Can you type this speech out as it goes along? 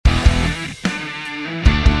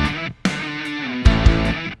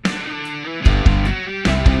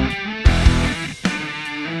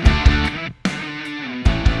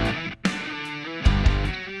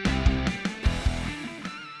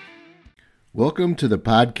Welcome to the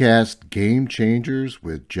podcast Game Changers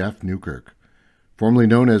with Jeff Newkirk. Formerly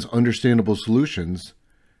known as Understandable Solutions,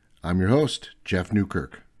 I'm your host, Jeff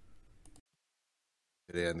Newkirk.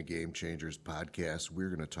 Today on the Game Changers podcast, we're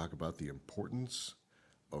going to talk about the importance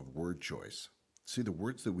of word choice. See, the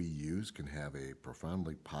words that we use can have a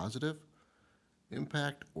profoundly positive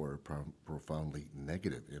impact or a profoundly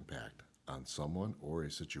negative impact on someone or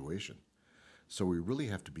a situation. So we really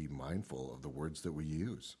have to be mindful of the words that we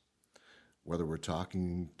use. Whether we're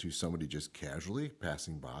talking to somebody just casually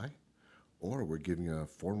passing by, or we're giving a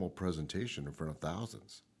formal presentation in front of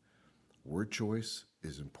thousands. Word choice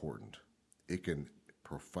is important. It can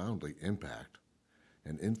profoundly impact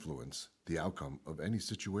and influence the outcome of any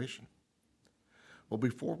situation. Well,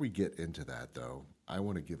 before we get into that, though, I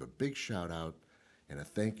want to give a big shout out and a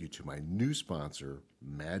thank you to my new sponsor,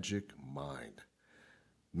 Magic Mind.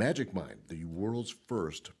 Magic Mind, the world's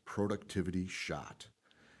first productivity shot.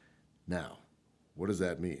 Now, what does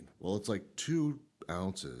that mean? Well, it's like 2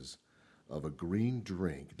 ounces of a green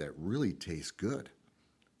drink that really tastes good.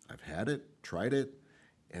 I've had it, tried it,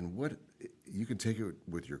 and you can take it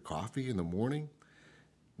with your coffee in the morning.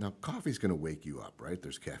 Now, coffee's going to wake you up, right?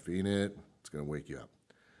 There's caffeine in it. It's going to wake you up.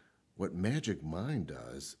 What Magic Mind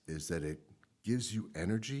does is that it gives you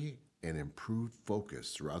energy and improved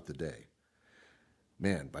focus throughout the day.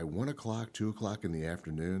 Man, by 1 o'clock, 2 o'clock in the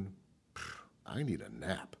afternoon, I need a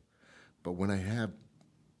nap. But when I have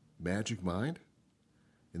Magic Mind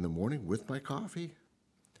in the morning with my coffee,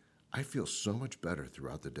 I feel so much better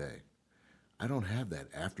throughout the day. I don't have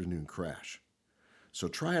that afternoon crash. So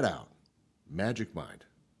try it out. Magic Mind,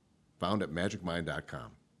 found at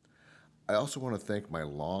magicmind.com. I also want to thank my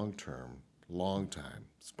long-time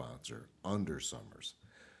sponsor, Undersummers.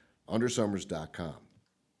 Undersummers.com.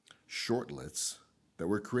 Shortlets that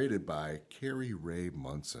were created by Carrie Ray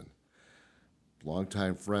Munson.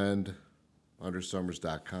 Longtime friend,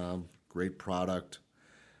 Undersummers.com. Great product.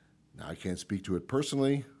 Now, I can't speak to it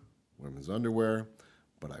personally, women's underwear,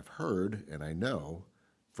 but I've heard and I know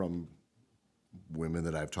from women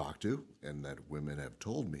that I've talked to and that women have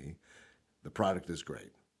told me the product is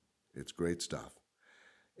great. It's great stuff.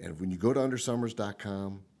 And when you go to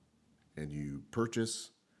Undersummers.com and you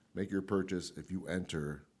make your purchase, if you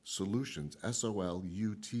enter Solutions,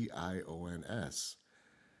 SOLUTIONS,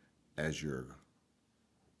 as your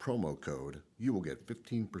promo code, you will get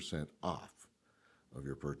 15% off of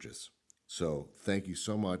your purchase. So thank you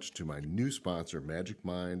so much to my new sponsor, Magic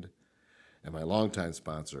Mind, and my longtime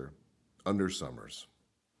sponsor, Undersummers.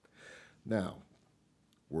 Now,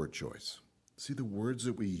 word choice. See, the words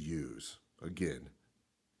that we use, again,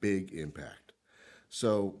 big impact.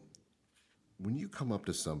 So when you come up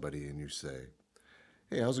to somebody and you say,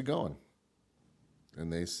 "Hey, how's it going?"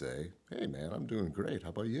 And they say, "Hey, man, I'm doing great. How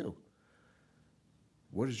about you?"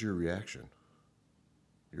 What is your reaction?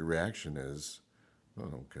 Your reaction is,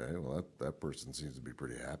 "Oh, okay, well, that person seems to be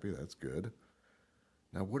pretty happy. That's good."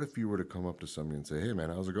 Now, what if you were to come up to somebody and say, "Hey, man,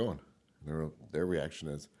 how's it going?" And their reaction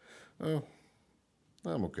is, "Oh,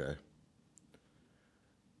 I'm okay."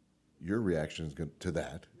 Your reaction to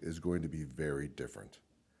that is going to be very different.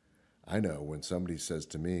 I know when somebody says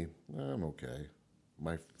to me, "I'm okay,"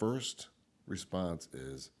 my first response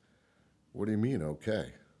is, "What do you mean,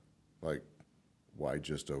 okay? Like, why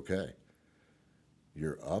just okay?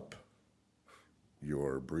 You're up,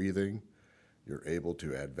 you're breathing, you're able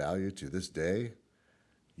to add value to this day.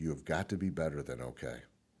 You have got to be better than okay."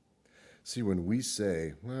 See, when we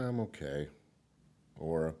say, "Well, I'm okay,"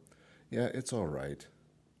 or "Yeah, it's all right,"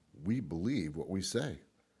 we believe what we say.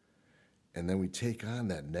 And then we take on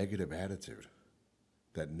that negative attitude,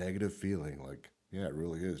 that negative feeling like, "Yeah, it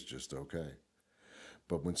really is just okay."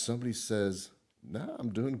 But when somebody says, "No,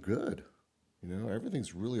 I'm doing good,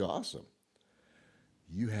 everything's really awesome,"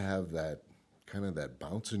 you have that kind of that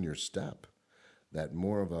bounce in your step, that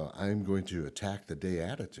more of a "I'm going to attack the day"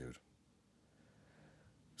 attitude.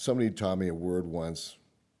 Somebody taught me a word once,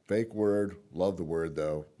 fake word, love the word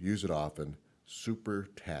though, use it often,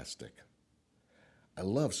 supertastic. I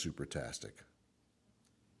love supertastic.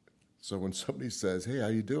 So when somebody says, "Hey, how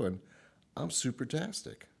you doing?" I'm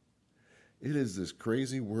supertastic. It is this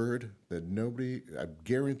crazy word that I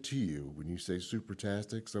guarantee you, when you say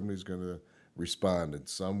supertastic, somebody's going to respond in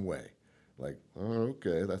some way. Like, "Oh,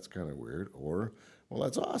 okay, that's kind of weird," or, "Well,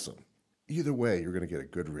 that's awesome." Either way, you're going to get a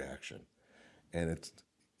good reaction. And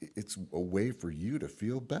it's a way for you to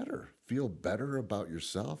feel better about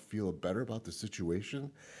yourself, feel better about the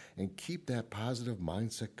situation, and keep that positive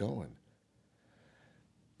mindset going.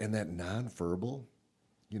 And that nonverbal,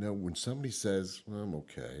 when somebody says, "I'm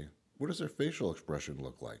okay," what does their facial expression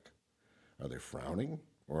look like? Are they frowning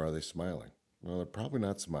or are they smiling? Well, they're probably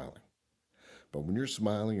not smiling. But when you're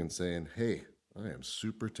smiling and saying, hey, I am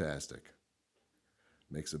super-tastic,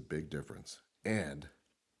 makes a big difference. And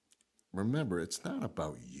remember, it's not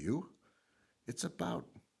about you. It's about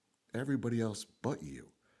everybody else but you.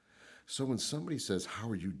 So when somebody says, how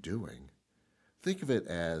are you doing? Think of it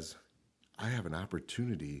as, I have an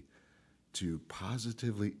opportunity to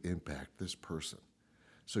positively impact this person.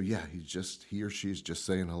 So yeah, he or she's just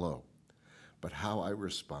saying hello. But how I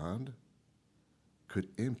respond could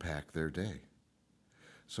impact their day.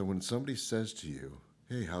 So when somebody says to you,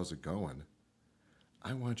 hey, how's it going?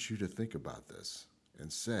 I want you to think about this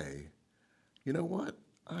and say, you know what?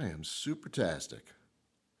 I am super-tastic.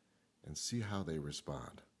 And see how they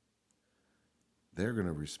respond. They're going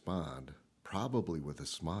to respond probably with a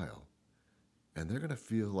smile. And they're going to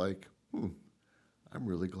feel like, I'm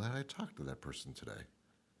really glad I talked to that person today.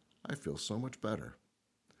 I feel so much better.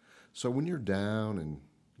 So when you're down and,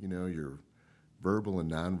 your verbal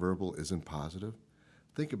and nonverbal isn't positive,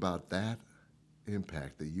 think about that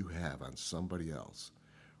impact that you have on somebody else.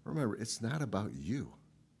 Remember, it's not about you.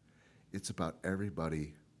 It's about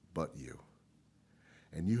everybody but you.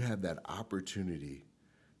 And you have that opportunity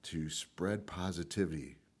to spread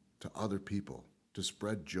positivity to other people, to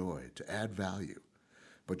spread joy, to add value.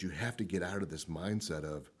 But you have to get out of this mindset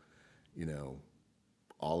of,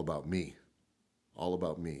 all about me. All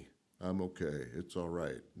about me. I'm okay. It's all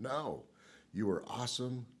right. No, you are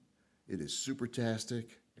awesome. It is supertastic,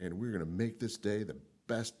 and we're going to make this day the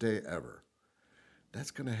best day ever.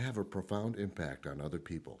 That's going to have a profound impact on other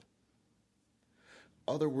people.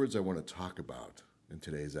 Other words I want to talk about in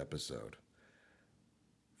today's episode.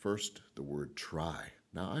 First, the word try.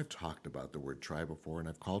 Now, I've talked about the word try before, and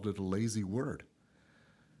I've called it a lazy word.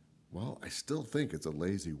 Well, I still think it's a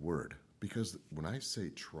lazy word because when I say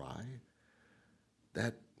try,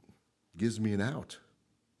 that gives me an out.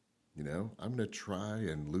 I'm going to try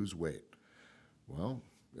and lose weight. Well,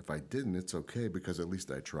 if I didn't, it's okay because at least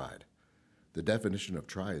I tried. The definition of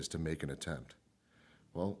try is to make an attempt.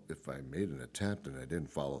 Well, if I made an attempt and I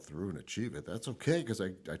didn't follow through and achieve it, that's okay because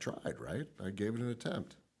I tried, right? I gave it an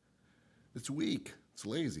attempt. It's weak. It's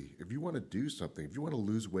lazy. If you want to do something, if you want to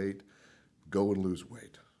lose weight, go and lose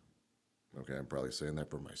weight. Okay, I'm probably saying that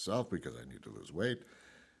for myself because I need to lose weight.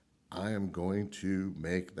 I am going to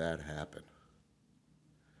make that happen.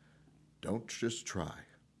 Don't just try.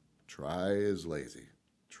 Try is lazy.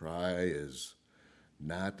 Try is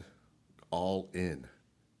not all in.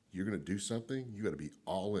 You're going to do something, you got to be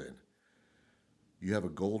all in. You have a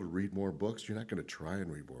goal to read more books, you're not going to try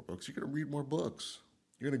and read more books. You're going to read more books.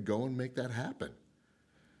 You're going to go and make that happen.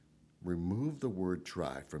 Remove the word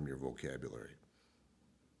try from your vocabulary.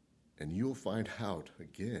 And you'll find out,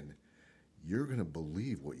 again, you're going to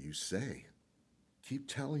believe what you say. Keep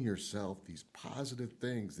telling yourself these positive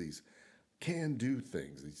things, these can-do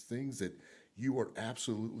things, these things that you are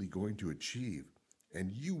absolutely going to achieve,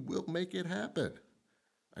 and you will make it happen.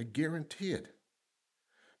 I guarantee it.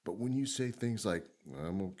 But when you say things like,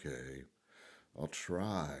 I'm okay, I'll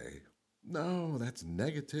try, no, that's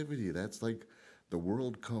negativity. That's like the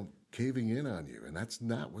world caving in on you, and that's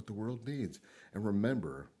not what the world needs. And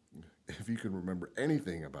remember, if you can remember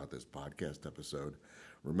anything about this podcast episode,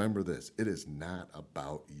 remember this. It is not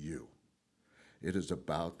about you. It is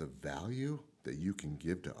about the value that you can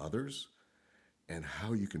give to others and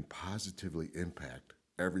how you can positively impact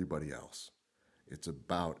everybody else. It's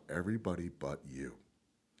about everybody but you.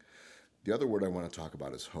 The other word I want to talk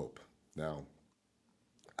about is hope. Now,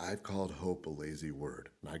 I've called hope a lazy word,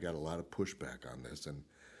 and I got a lot of pushback on this, and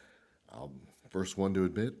I'm first one to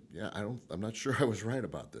admit, I'm not sure I was right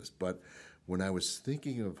about this, but when I was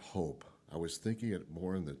thinking of hope, I was thinking it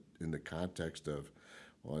more in the context of,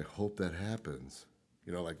 well, I hope that happens,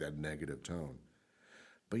 like that negative tone.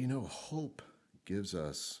 But hope gives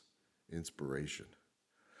us inspiration.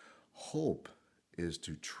 Hope is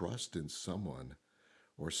to trust in someone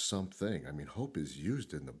or something. I mean, hope is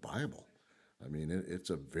used in the Bible. I mean,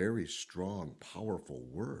 it's a very strong, powerful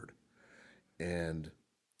word. And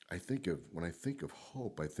when I think of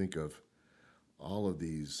hope, I think of all of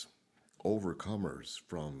these overcomers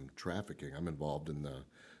from trafficking. I'm involved in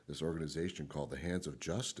this organization called the Hands of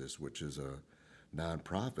Justice, which is a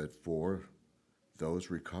nonprofit for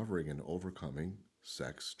those recovering and overcoming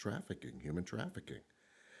sex trafficking, human trafficking.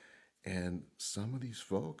 And some of these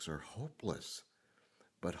folks are hopeless,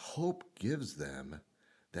 but hope gives them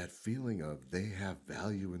that feeling of they have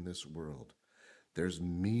value in this world. There's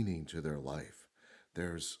meaning to their life.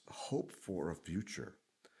 There's hope for a future.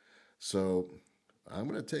 So I'm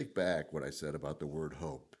going to take back what I said about the word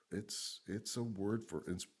hope. It's a word for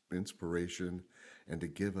inspiration and to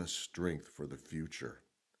give us strength for the future.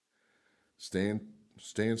 Staying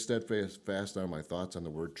Staying steadfast on my thoughts on the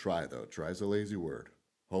word try, though. Try's a lazy word.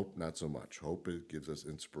 Hope, not so much. Hope, it gives us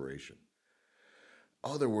inspiration.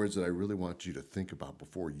 Other words that I really want you to think about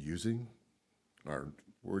before using are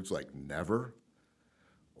words like never,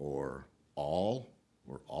 or all,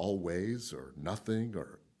 or always, or nothing,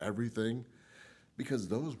 or everything, because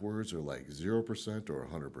those words are like 0% or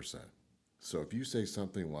 100%. So if you say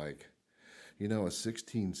something like, a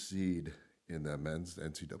 16 seed in the men's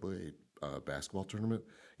NCAA basketball tournament,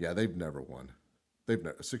 yeah, they've never won.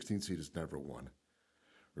 A 16 seed has never won.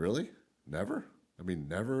 Really? Never? I mean,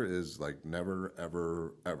 never is like never,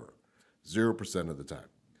 ever, ever. 0% of the time.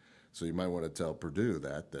 So you might want to tell Purdue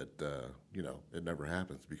that it never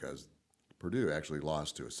happens, because Purdue actually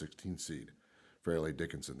lost to a 16 seed, Fairleigh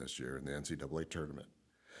Dickinson, this year in the NCAA tournament.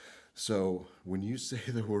 So when you say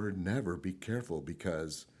the word never, be careful,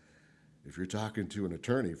 because if you're talking to an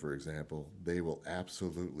attorney, for example, they will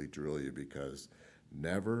absolutely drill you, because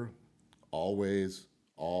never, always,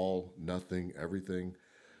 all, nothing, everything,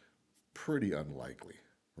 pretty unlikely,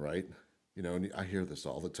 right? And I hear this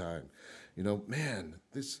all the time. Man,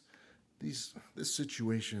 this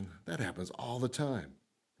situation that happens all the time.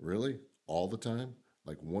 Really? All the time?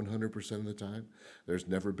 Like 100% of the time? There's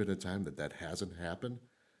never been a time that hasn't happened.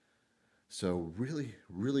 So really,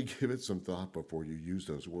 really give it some thought before you use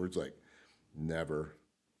those words like never,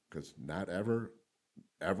 because not ever,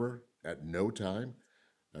 ever, at no time,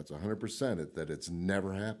 that's 100% that it's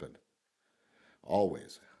never happened.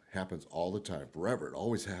 Always happens all the time, forever. It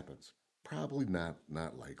always happens. Probably not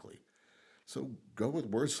likely. So go with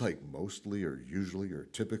words like mostly or usually or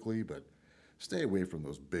typically, but stay away from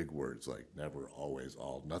those big words like never, always,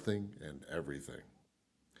 all, nothing, and everything.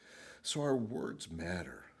 So our words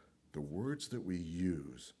matter. The words that we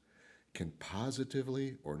use can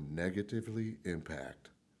positively or negatively impact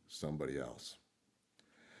somebody else.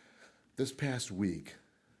 This past week,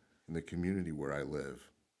 in the community where I live,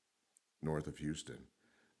 north of Houston,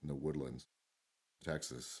 in the Woodlands,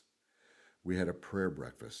 Texas, we had a prayer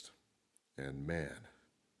breakfast, and man,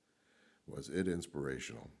 was it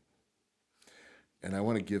inspirational. And I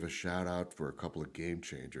want to give a shout out for a couple of game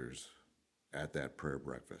changers at that prayer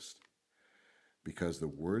breakfast, because the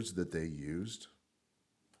words that they used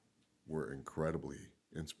were incredibly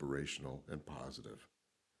inspirational and positive.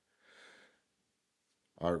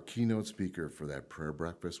 Our keynote speaker for that prayer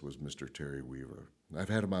breakfast was Mr. Terry Weaver. I've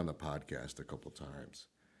had him on the podcast a couple times,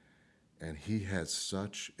 and he has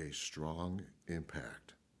such a strong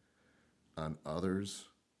impact on others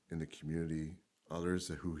in the community, others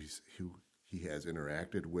who he has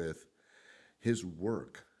interacted with. His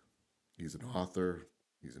work, he's an author,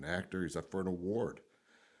 he's an actor, he's up for an award.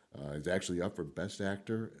 He's actually up for Best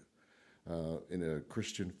Actor in a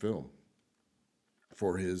Christian film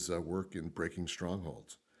for his work in Breaking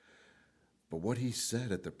Strongholds. But what he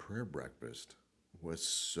said at the prayer breakfast was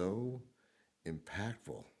so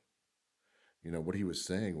impactful. What he was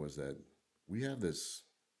saying was that we have this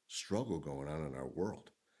struggle going on in our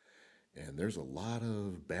world, and there's a lot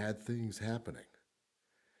of bad things happening.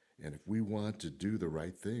 And if we want to do the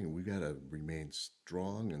right thing, we got to remain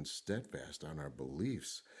strong and steadfast on our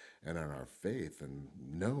beliefs and on our faith, and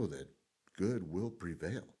know that good will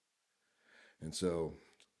prevail. And so,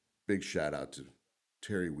 big shout out to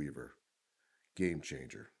Terry Weaver, game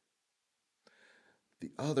changer.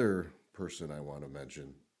 The other person I want to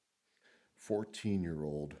mention,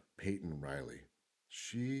 14-year-old Peyton Riley.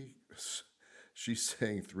 She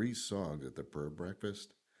sang 3 songs at the prayer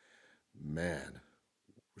breakfast. Man,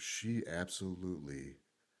 she absolutely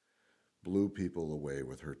blew people away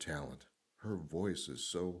with her talent. Her voice is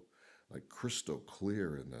so like crystal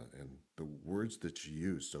clear in the words that she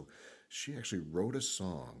used. So she actually wrote a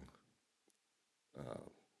song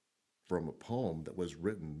from a poem that was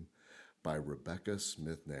written by Rebecca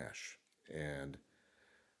Smith Nash. And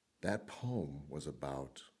that poem was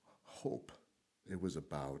about hope. It was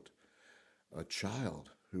about a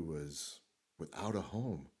child who was without a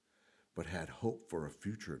home, but had hope for a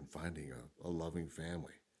future and finding a loving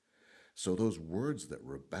family. So those words that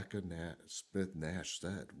Smith Nash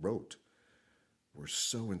wrote, were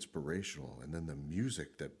so inspirational. And then the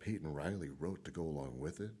music that Peyton Riley wrote to go along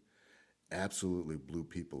with it absolutely blew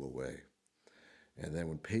people away. And then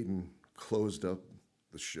when Peyton closed up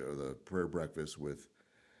the show, the prayer breakfast, with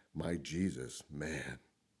My Jesus, man,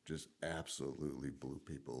 just absolutely blew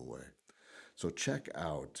people away. So check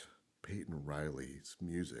out Peyton Riley's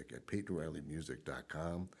music at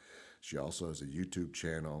PeytonRileyMusic.com. She also has a YouTube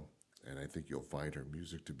channel, and I think you'll find her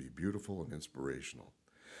music to be beautiful and inspirational.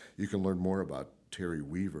 You can learn more about Terry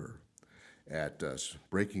Weaver at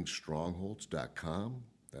BreakingStrongholds.com.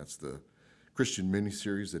 That's the Christian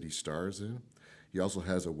miniseries that he stars in. He also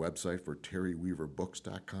has a website for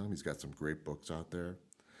terryweaverbooks.com. He's got some great books out there.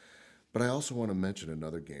 But I also want to mention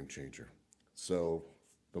another game changer. So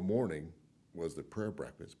the morning was the prayer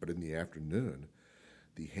breakfast, but in the afternoon,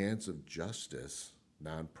 the Hands of Justice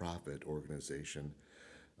nonprofit organization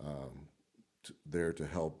there to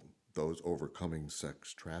help those overcoming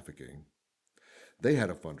sex trafficking, they had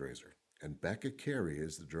a fundraiser. And Becca Carey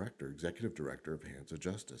is the director, executive director of Hands of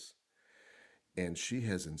Justice. And she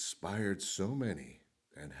has inspired so many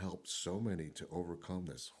and helped so many to overcome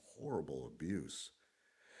this horrible abuse.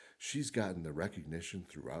 She's gotten the recognition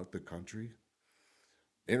throughout the country,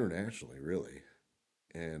 internationally, really.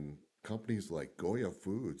 And companies like Goya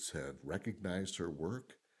Foods have recognized her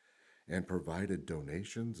work and provided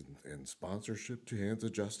donations and sponsorship to Hands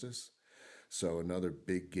of Justice. So, another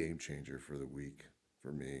big game changer for the week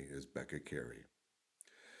for me is Becca Carey.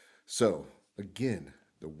 So, again,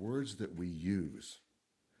 the words that we use,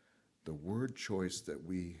 the word choice that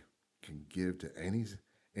we can give to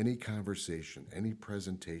any conversation, any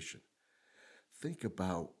presentation, think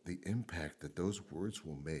about the impact that those words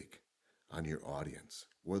will make on your audience,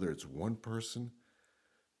 whether it's one person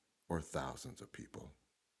or thousands of people.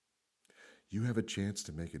 You have a chance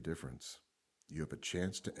to make a difference. You have a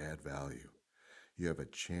chance to add value. You have a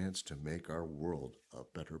chance to make our world a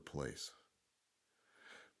better place.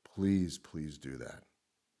 Please, please do that.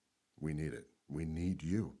 We need it. We need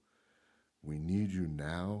you. We need you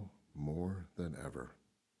now more than ever.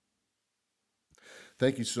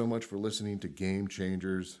 Thank you so much for listening to Game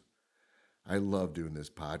Changers. I love doing this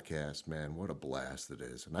podcast, man. What a blast it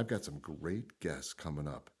is. And I've got some great guests coming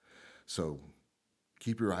up. So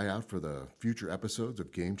keep your eye out for the future episodes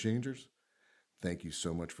of Game Changers. Thank you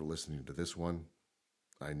so much for listening to this one.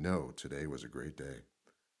 I know today was a great day.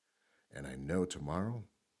 And I know tomorrow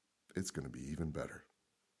it's going to be even better.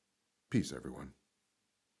 Peace, everyone.